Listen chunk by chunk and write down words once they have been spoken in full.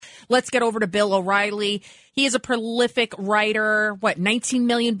Let's get over to Bill O'Reilly. He is a prolific writer. 19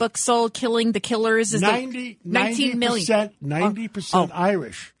 million books sold? Killing the Killers is 19 million. 90%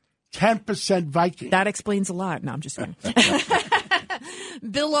 Irish, 10% Viking. That explains a lot. No, I'm just kidding.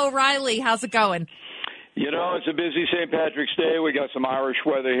 Bill O'Reilly, how's it going? It's a busy St. Patrick's Day. We got some Irish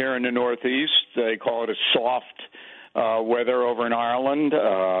weather here in the Northeast. They call it a soft weather over in Ireland.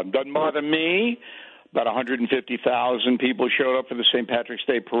 Doesn't bother me. About 150,000 people showed up for the St. Patrick's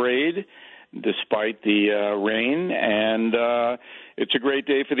Day parade, despite the rain. And it's a great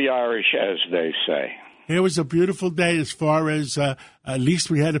day for the Irish, as they say. It was a beautiful day as far as at least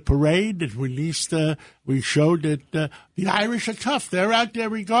we had a parade. At least we showed that the Irish are tough. They're out there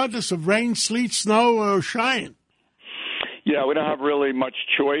regardless of rain, sleet, snow, or shine. Yeah, we don't have really much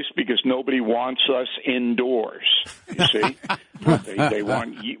choice because nobody wants us indoors. You see, they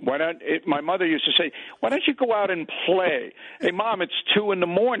want. My mother used to say, "Why don't you go out and play?" Hey, Mom, it's 2 a.m.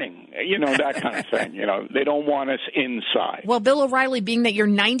 That kind of thing. They don't want us inside. Well, Bill O'Reilly, being that you're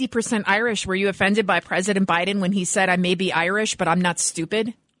 90% Irish, were you offended by President Biden when he said, "I may be Irish, but I'm not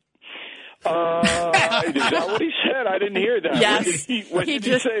stupid"? Is that what he said? I didn't hear that. Yes. When did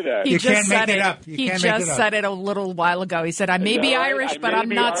he say that? He just said it up. He just said it a little while ago. He said, I may be Irish, but I'm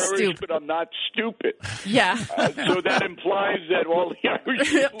not stupid. But I'm not stupid. Yeah. So that implies that all the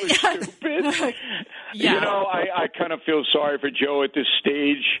Irish people are stupid. Yeah. I kind of feel sorry for Joe at this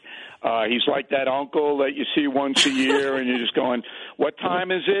stage. He's like that uncle that you see once a year, and you're just going, what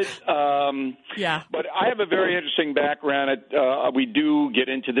time is it? Yeah. But I have a very interesting background. We do get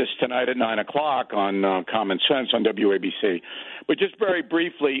into this tonight at 9 o'clock on Common Sense on WABC. But just very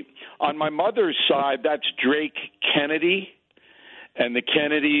briefly, on my mother's side, that's Drake Kennedy, and the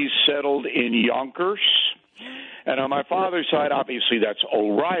Kennedys settled in Yonkers. And on my father's side, obviously, that's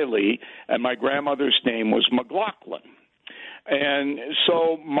O'Reilly, and my grandmother's name was McLaughlin. And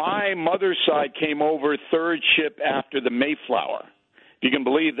so my mother's side came over third ship after the Mayflower. If you can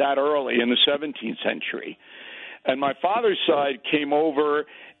believe that, early in the 17th century. And my father's side came over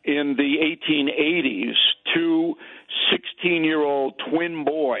in the 1880s, 2 16-year-old twin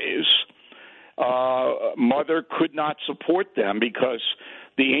boys. Mother could not support them because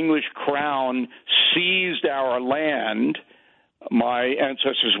the English crown seized our land. My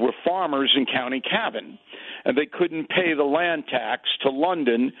ancestors were farmers in County Cavan, and they couldn't pay the land tax to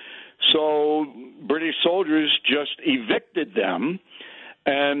London, so British soldiers just evicted them,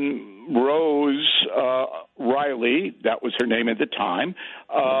 and Rose Riley, that was her name at the time,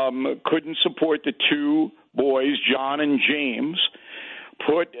 couldn't support the two boys, John and James,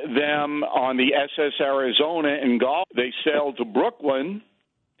 put them on the SS Arizona in Gulf. They sailed to Brooklyn,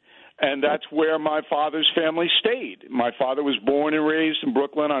 and that's where my father's family stayed. My father was born and raised in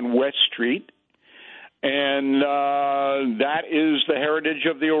Brooklyn on West Street, and that is the heritage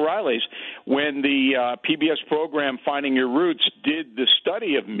of the O'Reillys. When the PBS program Finding Your Roots did the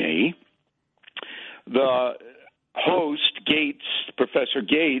study of me, the host, Gates, Professor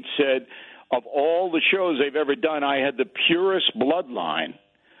Gates, said, of all the shows they've ever done, I had the purest bloodline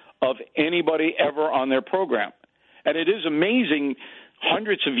of anybody ever on their program. And it is amazing,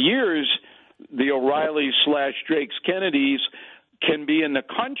 hundreds of years, the O'Reillys / Drakes Kennedys can be in the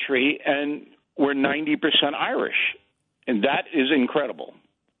country, and we're 90% Irish. And that is incredible.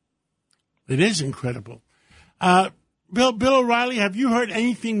 It is incredible. Bill O'Reilly, have you heard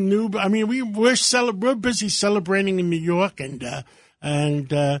anything new? I mean, we're busy celebrating in New York, and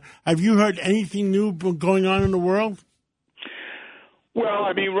have you heard anything new going on in the world? Well,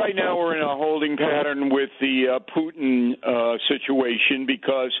 I mean, right now we're in a holding pattern with the Putin situation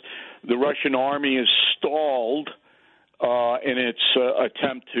because the Russian army is stalled in its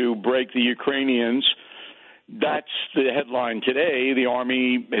attempt to break the Ukrainians. That's the headline today. The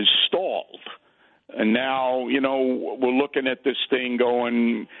army is stalled. And now, we're looking at this thing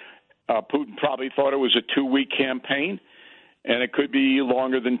going, Putin probably thought it was a 2-week campaign, and it could be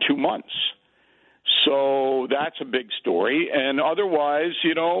longer than 2 months. So that's a big story. And otherwise,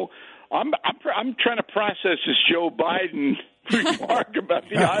 I'm trying to process this Joe Biden remark about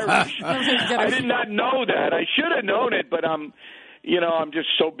the Irish. I did not know that. I should have known it, but I'm just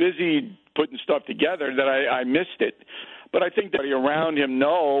so busy putting stuff together that I missed it. But I think that around him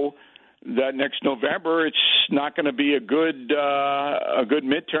know that next November it's not going to be a good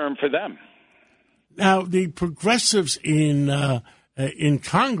midterm for them. Now, the progressives in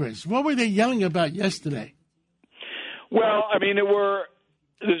Congress, what were they yelling about yesterday? Well, I mean,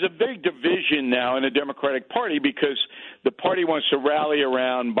 there's a big division now in the Democratic Party because the party wants to rally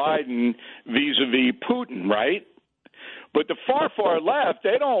around Biden vis-a-vis Putin, right? But the far left,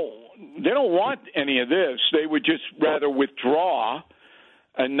 they don't want any of this. They would just rather withdraw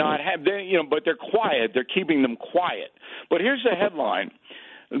and not have but they're quiet. They're keeping them quiet. But here's the headline: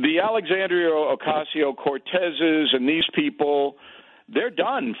 the Alexandria Ocasio-Cortezes and these people, they're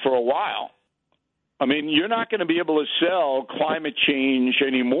done for a while. I mean, you're not going to be able to sell climate change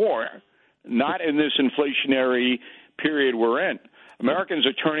anymore, not in this inflationary period we're in. Americans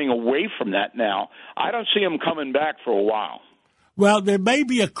are turning away from that now. I don't see them coming back for a while. Well, there may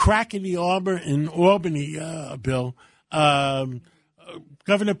be a crack in the armor in Albany, Bill.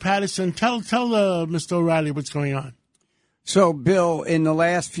 Governor Patterson, tell Mr. O'Reilly what's going on. So, Bill, in the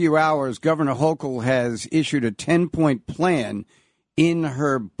last few hours, Governor Hochul has issued a 10-point plan in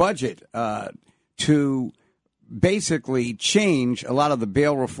her budget to basically change a lot of the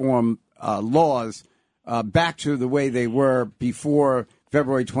bail reform laws back to the way they were before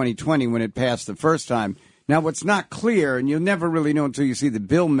February 2020 when it passed the first time. Now, what's not clear, and you'll never really know until you see the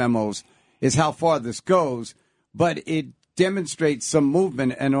bill memos, is how far this goes, but it demonstrates some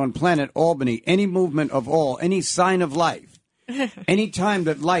movement, and on Planet Albany, any movement of all, any sign of life, any time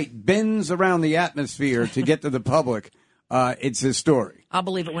that light bends around the atmosphere to get to the public, it's his story. I'll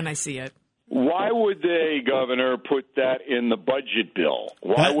believe it when I see it. Why would they, Governor, put that in the budget bill?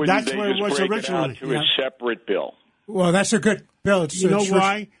 Why wouldn't they just break it out to a separate bill? Well, that's a good bill. You know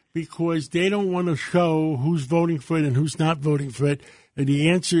why? Because they don't want to show who's voting for it and who's not voting for it. And the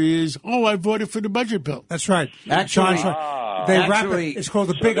answer is, I voted for the budget bill. That's right. Actually, wrap it. It's called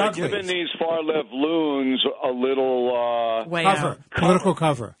the Big Ugly. Giving these far-left loons a little political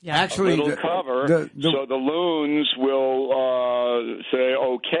cover. Yeah. Actually, so the loons will say,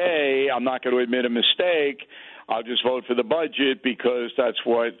 okay, I'm not going to admit a mistake. I'll just vote for the budget because that's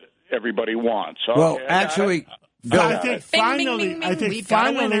what everybody wants. Okay, well, actually, I think finally,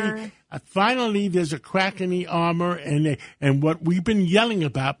 there's a crack in the armor, and what we've been yelling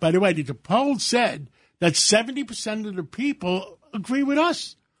about. By the way, the poll said that 70% of the people agree with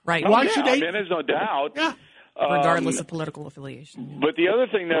us. Right? Why should they? I mean, there's no doubt. Yeah. Regardless of political affiliation. But the other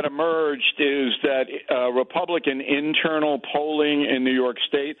thing that emerged is that Republican internal polling in New York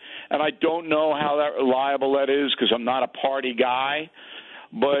State, and I don't know how reliable that is because I'm not a party guy,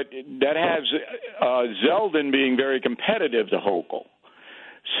 but that has Zeldin being very competitive to Hochul.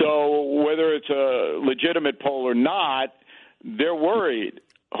 So whether it's a legitimate poll or not, they're worried.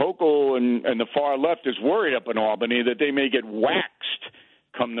 Hochul and the far left is worried up in Albany that they may get waxed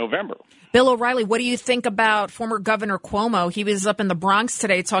come November. Bill O'Reilly, what do you think about former Governor Cuomo? He was up in the Bronx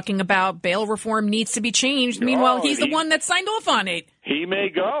today talking about bail reform needs to be changed. Meanwhile, he's the one that signed off on it. He may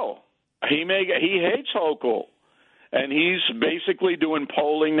go. He hates Hochul. And he's basically doing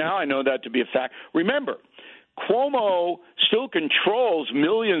polling now. I know that to be a fact. Remember, Cuomo still controls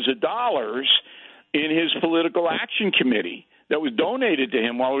millions of dollars in his political action committee that was donated to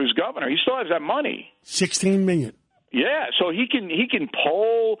him while he was governor. He still has that money. $16 million. Yeah, so he can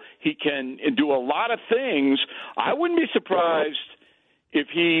poll, he can do a lot of things. I wouldn't be surprised if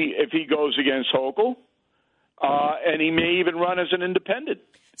he goes against Hochul, and he may even run as an independent.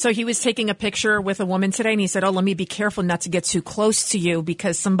 So he was taking a picture with a woman today, and he said, let me be careful not to get too close to you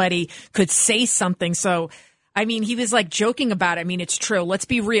because somebody could say something. So, I mean, he was like joking about it. I mean, it's true. Let's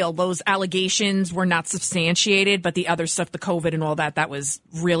be real. Those allegations were not substantiated, but the other stuff, the COVID and all that was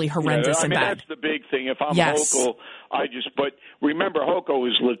really horrendous and bad. That's the big thing. If I'm Hochul, but remember, Hochul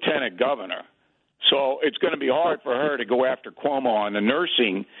is lieutenant governor. So it's going to be hard for her to go after Cuomo on the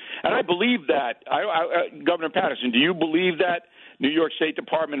nursing. And I believe that. Governor Patterson, do you believe that? New York State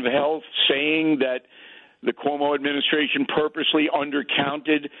Department of Health saying that the Cuomo administration purposely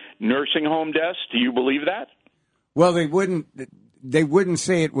undercounted nursing home deaths? Do you believe that? Well, they wouldn't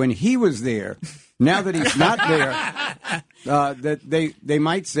say it when he was there. Now that he's not there, that they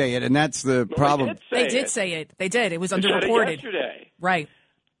might say it, and that's the problem. They did say it. They did. It was underreported. Yesterday. Right.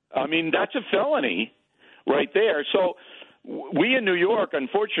 I mean, that's a felony right there. So we in New York,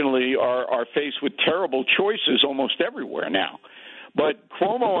 unfortunately, are faced with terrible choices almost everywhere now. But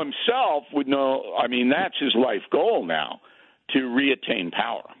Cuomo himself would know, I mean, that's his life goal now, to reattain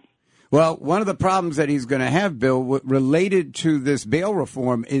power. Well, one of the problems that he's going to have, Bill, related to this bail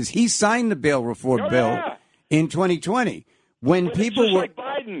reform is he signed the bail reform bill in 2020. When but people it's just were like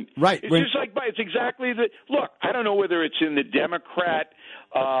Biden. Right. It's just like Biden. It's exactly the look. I don't know whether it's in the Democrat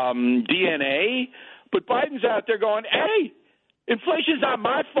DNA, but Biden's out there going, "Hey, inflation's not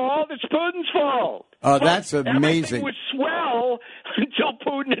my fault. It's Putin's fault." Oh, that's Everything amazing. was swell until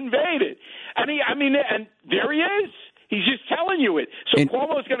Putin invaded, and there he is. He's just telling you it. So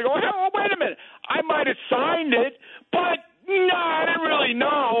Cuomo's going to go, oh, wait a minute. I might have signed it, but no, I didn't really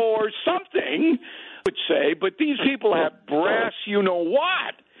know, or something, I would say. But these people have brass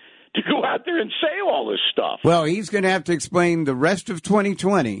you-know-what to go out there and say all this stuff. Well, he's going to have to explain the rest of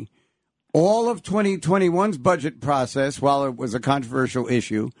 2020, all of 2021's budget process while it was a controversial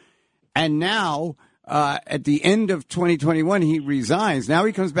issue, and now at the end of 2021 he resigns. Now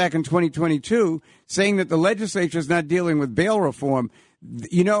he comes back in 2022 saying that the legislature is not dealing with bail reform.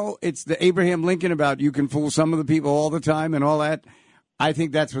 You know, it's the Abraham Lincoln about you can fool some of the people all the time and all that. I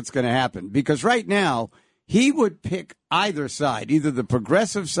think that's what's going to happen because right now he would pick either side, either the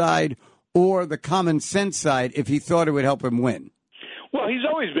progressive side or the common sense side if he thought it would help him win. Well, he's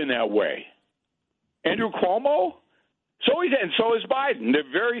always been that way. Andrew Cuomo? And so is Biden. They're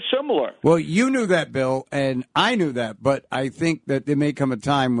very similar. Well, you knew that, Bill, and I knew that, but I think that there may come a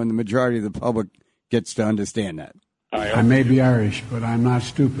time when the majority of the public gets to understand that. I may be Irish, but I'm not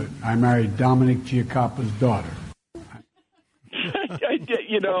stupid. I married Dominic Giacoppa's daughter.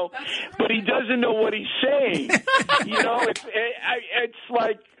 But he doesn't know what he's saying. It's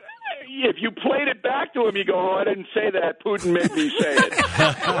like if you played it back to him, you go, "Oh, I didn't say that. Putin made me say it."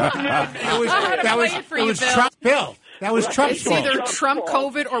 That was Trump, Bill. That was Trump's fault. It's either Trump,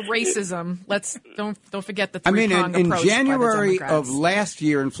 COVID, or racism. Don't forget the three-pronged in approach January by the of last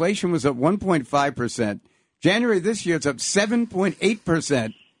year, inflation was up 1.5%. January this year, it's up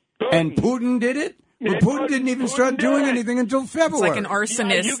 7.8%. And Putin did it? Well, Putin didn't even start doing anything until February. It's like an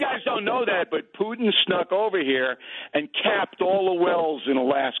arsonist. You guys don't know that, but Putin snuck over here and capped all the wells in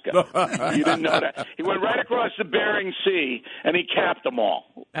Alaska. You didn't know that. He went right across the Bering Sea, and he capped them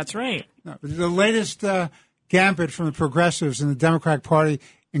all. That's right. No, the latest gambit from the progressives in the Democratic Party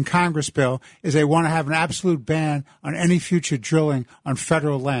in Congress, Bill, is they want to have an absolute ban on any future drilling on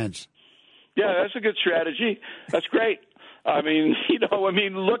federal lands. Yeah, that's a good strategy. That's great. Looking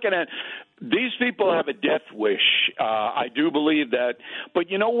at these people have a death wish. I do believe that.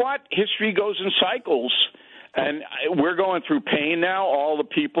 But you know what? History goes in cycles. And we're going through pain now. All the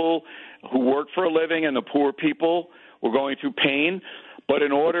people who work for a living and the poor people, we're going through pain. But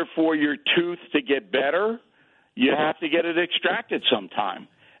in order for your tooth to get better, you have to get it extracted sometime.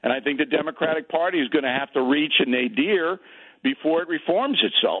 And I think the Democratic Party is going to have to reach a nadir before it reforms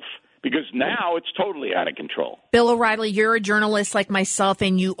itself. Because now it's totally out of control. Bill O'Reilly, you're a journalist like myself,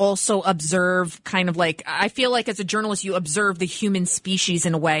 and you also observe I feel like as a journalist, you observe the human species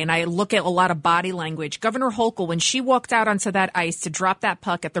in a way, and I look at a lot of body language. Governor Hochul, when she walked out onto that ice to drop that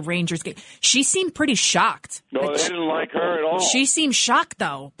puck at the Rangers game, she seemed pretty shocked. No, they didn't like her at all. She seemed shocked,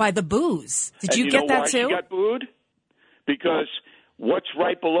 though, by the boos. Did you get that, too? She got booed? Because what's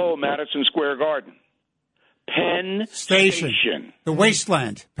right below Madison Square Garden? Penn Station. The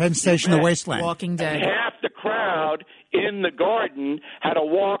wasteland. Penn Station, the wasteland. Walking Dead. And half the crowd in the garden had to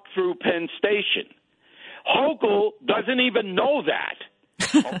walk through Penn Station. Hochul doesn't even know that.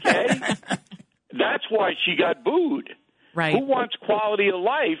 Okay? That's why she got booed. Right. Who wants quality of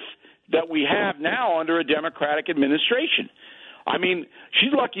life that we have now under a Democratic administration? I mean,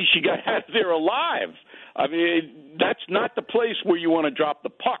 she's lucky she got out of there alive. I mean, that's not the place where you want to drop the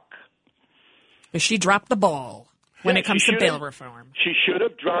puck. She dropped the ball when it comes to bail reform. She should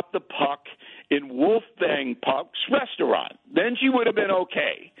have dropped the puck in Wolfgang Puck's restaurant. Then she would have been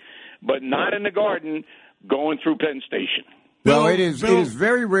okay. But not in the garden going through Penn Station. Well, it is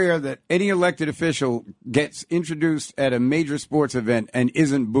very rare that any elected official gets introduced at a major sports event and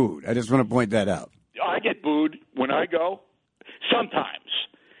isn't booed. I just want to point that out. I get booed when I go. Sometimes.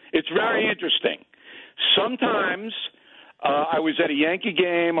 It's very interesting. Sometimes I was at a Yankee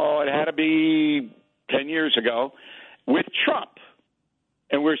game, it had to be 10 years ago, with Trump.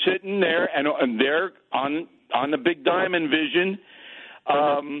 And we're sitting there, and they're on the big diamond vision.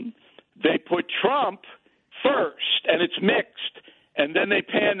 They put Trump first, and it's mixed. And then they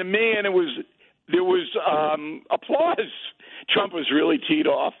pan to me, and there was applause. Trump was really teed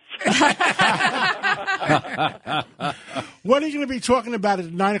off. What are you going to be talking about at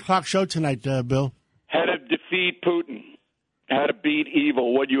the 9 o'clock show tonight, Bill? How to defeat Putin. How to beat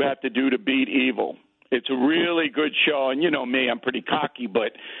evil, what you have to do to beat evil. It's a really good show. And you know me, I'm pretty cocky,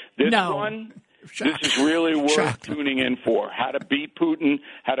 but this is really worth tuning in for. How to beat Putin,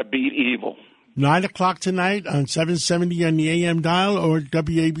 how to beat evil. 9 o'clock tonight on 770 on the AM dial or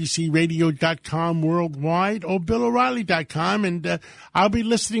WABCRadio.com worldwide or BillO'Reilly.com. And I'll be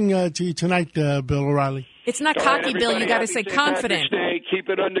listening to you tonight, Bill O'Reilly. It's not cocky, Bill. You got to say confident. Keep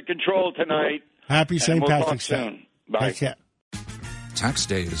it under control tonight. Happy St. Patrick's Day. Bye. Take care. Tax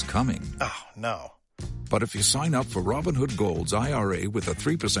day is coming. Oh, no. But if you sign up for Robinhood Gold's IRA with a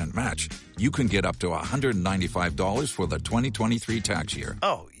 3% match, you can get up to $195 for the 2023 tax year.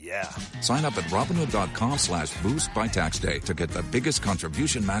 Oh, yeah. Sign up at Robinhood.com/boost by tax day to get the biggest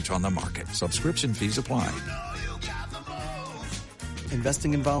contribution match on the market. Subscription fees apply.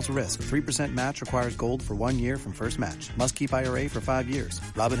 Investing involves risk. 3% match requires gold for 1 year from first match. Must keep IRA for 5 years.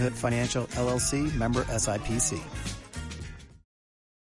 Robinhood Financial LLC, member SIPC.